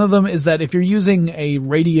 One of them is that if you're using a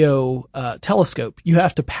radio telescope, you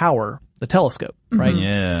have to power the telescope, right?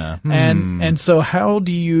 Mm-hmm. Yeah. And so how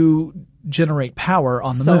do you generate power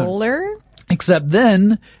on the moon? Solar? Except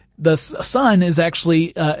then the sun is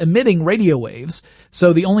actually emitting radio waves.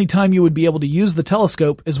 So the only time you would be able to use the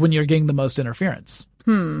telescope is when you're getting the most interference.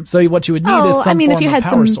 So what you would need is some form of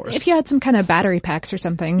power source. If you had some kind of battery packs or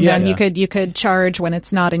something, then you could charge when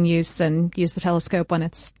it's not in use and use the telescope when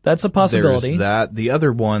it's. That's a possibility. There's that. The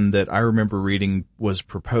other one that I remember reading was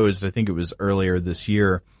proposed, I think it was earlier this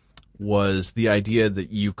year, was the idea that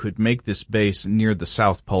you could make this base near the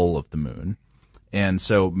south pole of the moon. And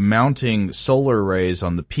so mounting solar arrays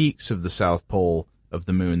on the peaks of the south pole of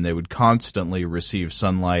the moon, they would constantly receive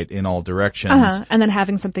sunlight in all directions. And then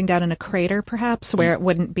having something down in a crater, perhaps, where it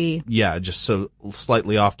wouldn't be. Yeah, just so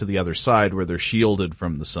slightly off to the other side where they're shielded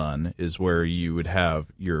from the sun is where you would have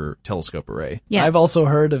your telescope array. Yeah. I've also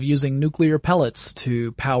heard of using nuclear pellets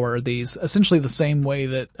to power these, essentially the same way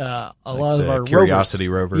that a lot of our Curiosity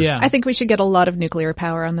rover. Yeah. I think we should get a lot of nuclear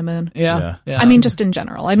power on the moon. Yeah. I mean, just in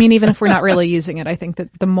general. I mean, even if we're not really using it, I think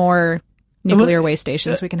that the more nuclear waste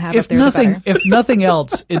stations we can have up there, the better. If nothing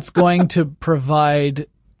else, it's going to provide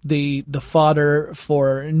the fodder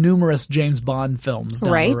for numerous James Bond films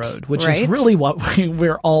down the road, which is really what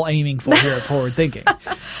we're all aiming for here at Forward Thinking.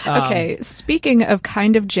 Okay, speaking of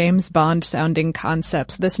kind of James Bond sounding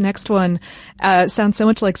concepts, this next one sounds so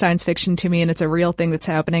much like science fiction to me, and it's a real thing that's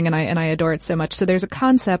happening, and I adore it so much. So there's a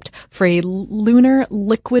concept for a lunar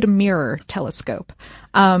liquid mirror telescope,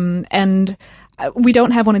 and we don't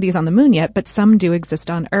have one of these on the moon yet, but some do exist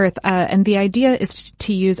on Earth. And the idea is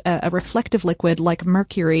to use a reflective liquid like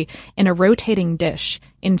mercury in a rotating dish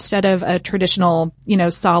instead of a traditional,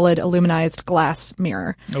 solid aluminized glass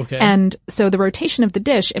mirror. Okay. And so the rotation of the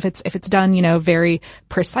dish, if it's done, very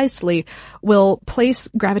precisely, will place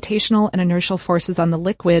gravitational and inertial forces on the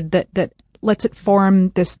liquid that lets it form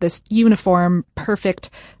this uniform, perfect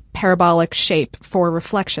parabolic shape for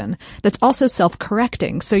reflection that's also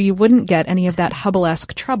self-correcting, so you wouldn't get any of that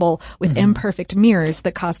Hubble-esque trouble with imperfect mirrors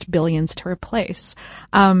that cost billions to replace.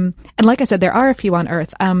 And like I said, there are a few on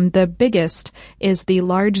Earth. The biggest is the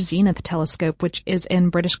Large Zenith Telescope, which is in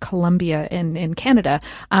British Columbia in Canada.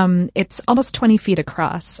 It's almost 20 feet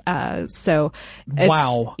across. So it's,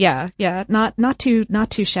 wow. Yeah, not too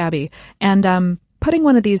shabby. And putting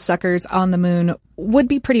one of these suckers on the moon would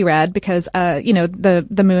be pretty rad because,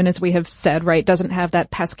 the moon, as we have said, right, doesn't have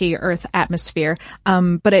that pesky Earth atmosphere.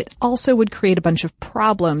 But it also would create a bunch of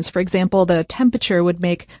problems. For example, the temperature would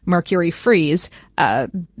make Mercury freeze,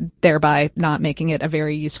 thereby not making it a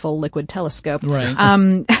very useful liquid telescope. Right.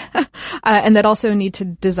 And that also need to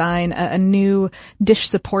design a new dish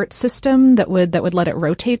support system that would let it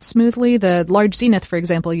rotate smoothly. The Large Zenith, for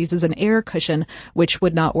example, uses an air cushion, which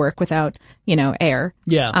would not work without, air.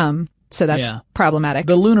 Yeah. So that's problematic.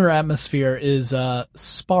 The lunar atmosphere is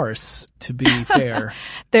sparse, to be fair.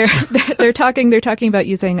 They're talking about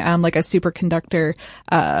using like a superconductor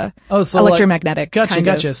electromagnetic.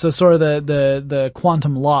 Gotcha. So sort of the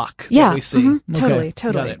quantum lock that we see. Mm-hmm. Okay,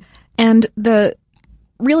 totally. And the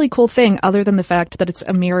really cool thing, other than the fact that it's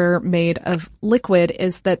a mirror made of liquid,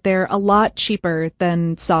 is that they're a lot cheaper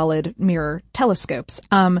than solid mirror telescopes.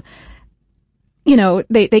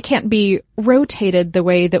 They can't be rotated the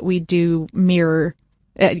way that we do mirror,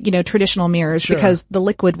 traditional mirrors, because the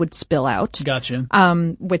liquid would spill out. Gotcha.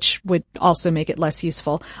 Which would also make it less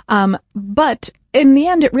useful. But in the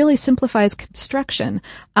end, it really simplifies construction.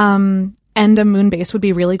 And a moon base would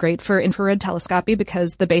be really great for infrared telescopy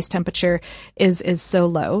because the base temperature is so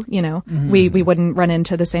low, we wouldn't run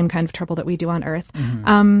into the same kind of trouble that we do on Earth.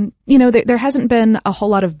 There hasn't been a whole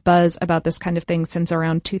lot of buzz about this kind of thing since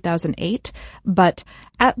around 2008, but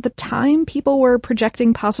at the time people were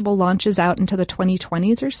projecting possible launches out into the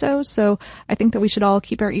 2020s or so. So I think that we should all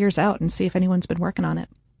keep our ears out and see if anyone's been working on it.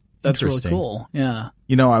 That's really cool. Yeah.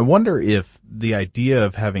 I wonder if the idea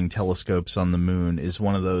of having telescopes on the moon is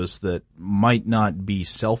one of those that might not be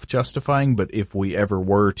self-justifying, but if we ever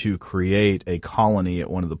were to create a colony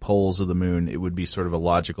at one of the poles of the moon, it would be sort of a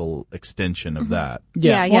logical extension of that.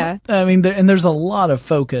 Yeah. I mean, and there's a lot of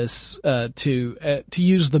focus to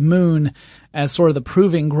use the moon as sort of the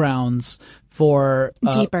proving grounds for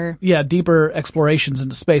deeper explorations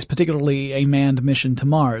into space, particularly a manned mission to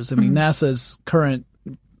Mars. I mean, NASA's current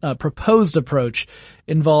proposed approach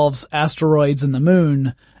involves asteroids and the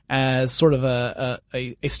moon as sort of a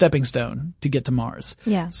stepping stone to get to Mars.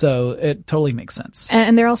 Yeah. So it totally makes sense.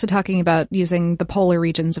 And they're also talking about using the polar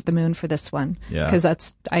regions of the moon for this one. Yeah. Because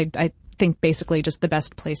that's, I think, basically just the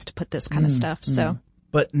best place to put this kind of stuff. So.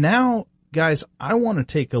 But now, guys, I want to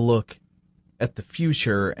take a look at the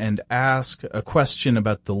future and ask a question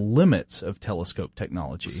about the limits of telescope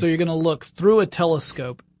technology. So you're going to look through a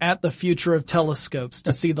telescope at the future of telescopes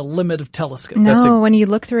to see the limit of telescopes. No, when you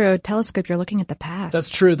look through a telescope, you're looking at the past. That's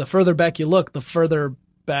true. The further back you look, the further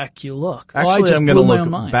back you look. Actually, I'm going to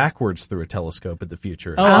look backwards through a telescope at the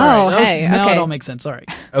future. Hey, now okay. It all makes sense. All right.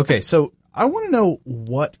 Okay, so I want to know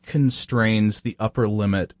what constrains the upper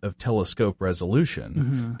limit of telescope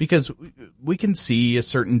resolution, because we can see a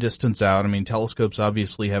certain distance out. I mean, telescopes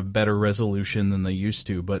obviously have better resolution than they used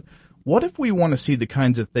to, but what if we want to see the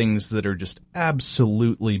kinds of things that are just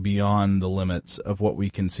absolutely beyond the limits of what we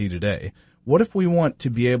can see today? What if we want to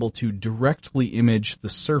be able to directly image the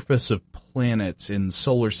surface of planets in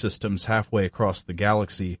solar systems halfway across the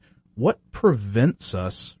galaxy? What prevents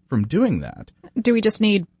us from doing that? Do we just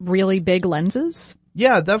need really big lenses?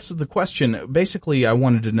 Yeah, that's the question. Basically, I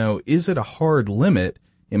wanted to know, is it a hard limit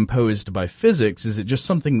imposed by physics? Is it just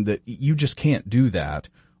something that you just can't do that?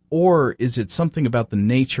 Or is it something about the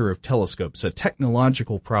nature of telescopes, a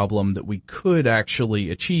technological problem that we could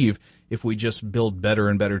actually achieve if we just build better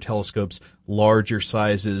and better telescopes, larger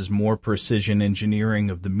sizes, more precision engineering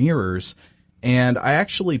of the mirrors? And I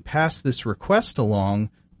actually passed this request along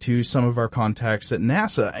to some of our contacts at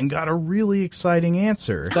NASA and got a really exciting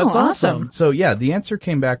answer. That's awesome. So yeah, the answer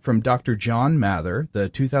came back from Dr. John Mather, the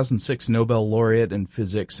 2006 Nobel laureate in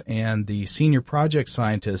physics and the senior project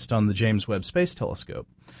scientist on the James Webb Space Telescope.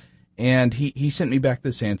 And he sent me back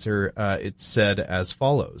this answer. It said as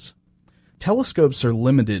follows. Telescopes are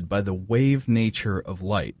limited by the wave nature of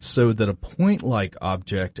light, so that a point-like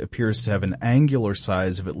object appears to have an angular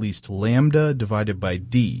size of at least lambda divided by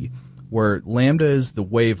d, where lambda is the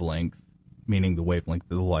wavelength, meaning the wavelength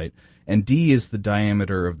of the light, and d is the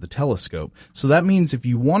diameter of the telescope. So that means if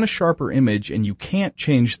you want a sharper image and you can't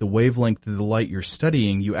change the wavelength of the light you're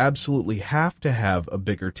studying, you absolutely have to have a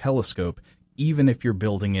bigger telescope, even if you're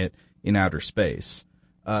building it in outer space.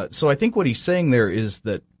 So I think what he's saying there is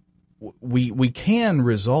that we can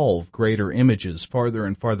resolve greater images farther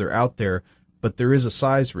and farther out there, but there is a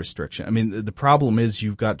size restriction. I mean, the problem is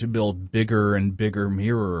you've got to build bigger and bigger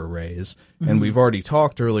mirror arrays, and we've already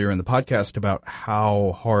talked earlier in the podcast about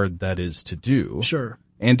how hard that is to do. Sure.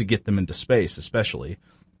 And to get them into space, especially.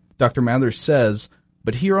 Dr. Mathers says,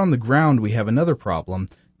 but here on the ground we have another problem.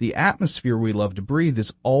 The atmosphere we love to breathe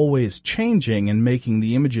is always changing and making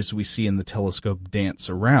the images we see in the telescope dance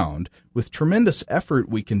around. With tremendous effort,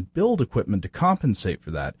 we can build equipment to compensate for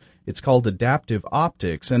that. It's called adaptive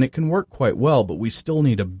optics, and it can work quite well, but we still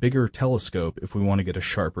need a bigger telescope if we want to get a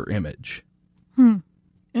sharper image.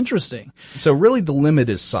 Interesting. So really the limit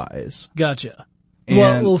is size. Gotcha.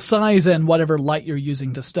 Well, size and whatever light you're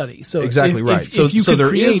using to study. So exactly right. So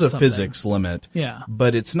there is a physics limit, yeah,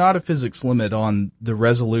 but it's not a physics limit on the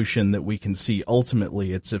resolution that we can see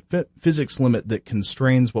ultimately. It's a physics limit that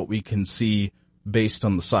constrains what we can see based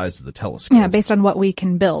on the size of the telescope. Yeah, based on what we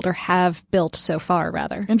can build or have built so far,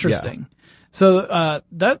 rather. Interesting. Yeah. So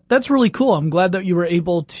that's really cool. I'm glad that you were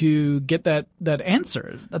able to get that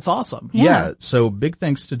answer. That's awesome. Yeah. So big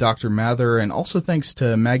thanks to Dr. Mather, and also thanks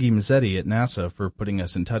to Maggie Mazzetti at NASA for putting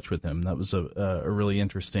us in touch with him. That was a really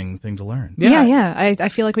interesting thing to learn. Yeah. I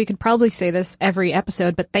feel like we could probably say this every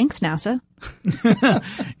episode, but thanks, NASA.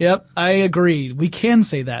 Yep, I agree. We can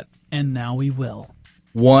say that, and now we will.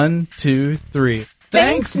 1, 2, 3.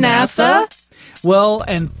 Thanks, NASA. Well,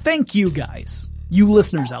 and thank you guys. You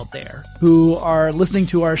listeners out there who are listening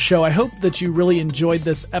to our show, I hope that you really enjoyed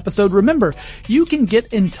this episode. Remember, you can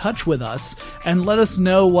get in touch with us and let us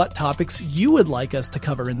know what topics you would like us to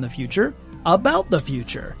cover in the future about the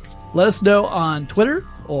future. Let us know on Twitter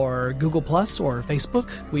or Google Plus or Facebook.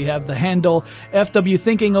 We have the handle FW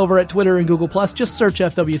Thinking over at Twitter and Google Plus. Just search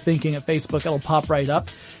FW Thinking at Facebook. It'll pop right up.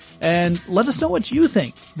 And let us know what you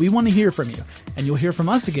think. We want to hear from you. And you'll hear from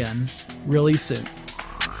us again really soon.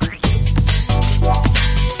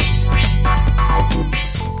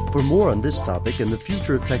 For more on this topic and the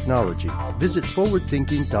future of technology, visit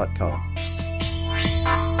forwardthinking.com.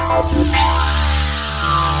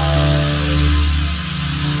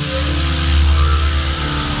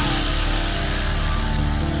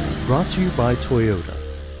 Brought to you by Toyota.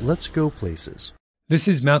 Let's go places. This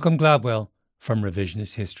is Malcolm Gladwell from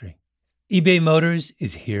Revisionist History. eBay Motors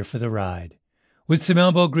is here for the ride. With some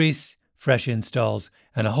elbow grease, fresh installs,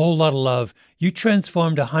 and a whole lot of love, you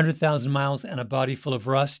transformed 100,000 miles and a body full of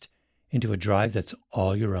rust into a drive that's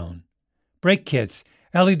all your own. Brake kits,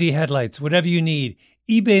 LED headlights, whatever you need,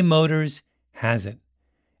 eBay Motors has it.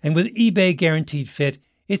 And with eBay Guaranteed Fit,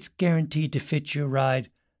 it's guaranteed to fit your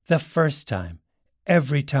ride the first time,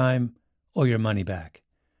 every time, or your money back.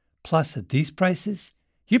 Plus, at these prices,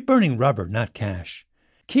 you're burning rubber, not cash.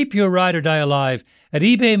 Keep your ride or die alive at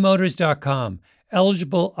ebaymotors.com.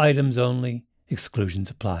 Eligible items only. Exclusions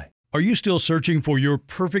apply. Are you still searching for your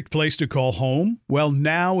perfect place to call home? Well,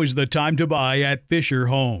 now is the time to buy at Fisher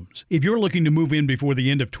Homes. If you're looking to move in before the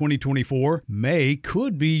end of 2024, May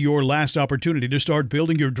could be your last opportunity to start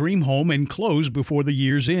building your dream home and close before the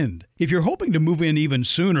year's end. If you're hoping to move in even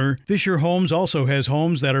sooner, Fisher Homes also has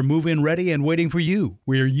homes that are move-in ready and waiting for you,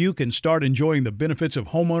 where you can start enjoying the benefits of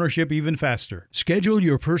homeownership even faster. Schedule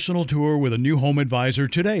your personal tour with a new home advisor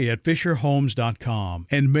today at FisherHomes.com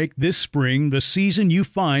and make this spring the season you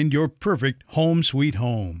find your perfect home sweet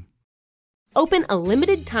home. Open a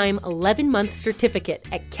limited-time 11-month certificate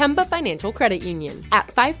at Kemba Financial Credit Union. At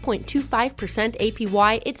 5.25%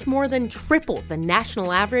 APY, it's more than triple the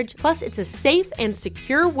national average, plus it's a safe and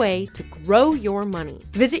secure way to grow your money.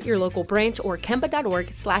 Visit your local branch or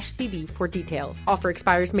kemba.org/cd for details. Offer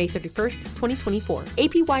expires May 31st, 2024.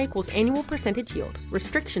 APY equals annual percentage yield.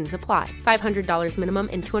 Restrictions apply. $500 minimum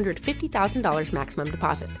and $250,000 maximum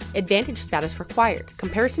deposit. Advantage status required.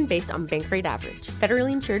 Comparison based on bank rate average.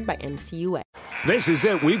 Federally insured by NCUA. This is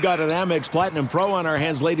it. We've got an Amex Platinum Pro on our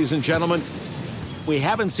hands, ladies and gentlemen. We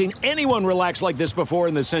haven't seen anyone relax like this before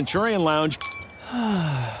in the Centurion Lounge.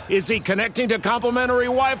 Is he connecting to complimentary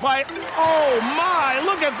Wi-Fi? Oh, my!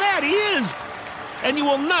 Look at that! He is! And you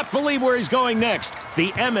will not believe where he's going next. The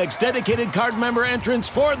Amex dedicated card member entrance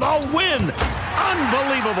for the win!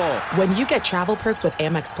 Unbelievable! When you get travel perks with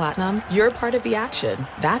Amex Platinum, you're part of the action.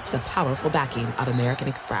 That's the powerful backing of American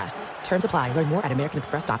Express. Terms apply. Learn more at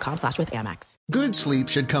americanexpress.com/withAmex. Good sleep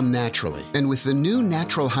should come naturally, and with the new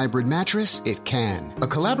Natural Hybrid mattress, it can. A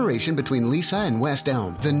collaboration between Lisa and West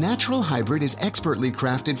Elm, the Natural Hybrid is expertly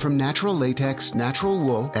crafted from natural latex, natural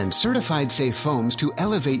wool, and certified safe foams to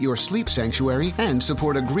elevate your sleep sanctuary and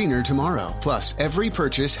support a greener tomorrow. Plus, every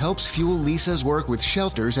purchase helps fuel Lisa's work with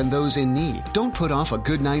shelters and those in need. Don't put off a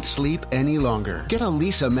good night's sleep any longer. Get a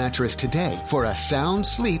Lisa mattress today for a sound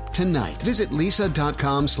sleep tonight. Visit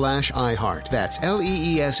lisa.com/iHeart. That's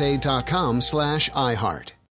LEESA.com/iHeart.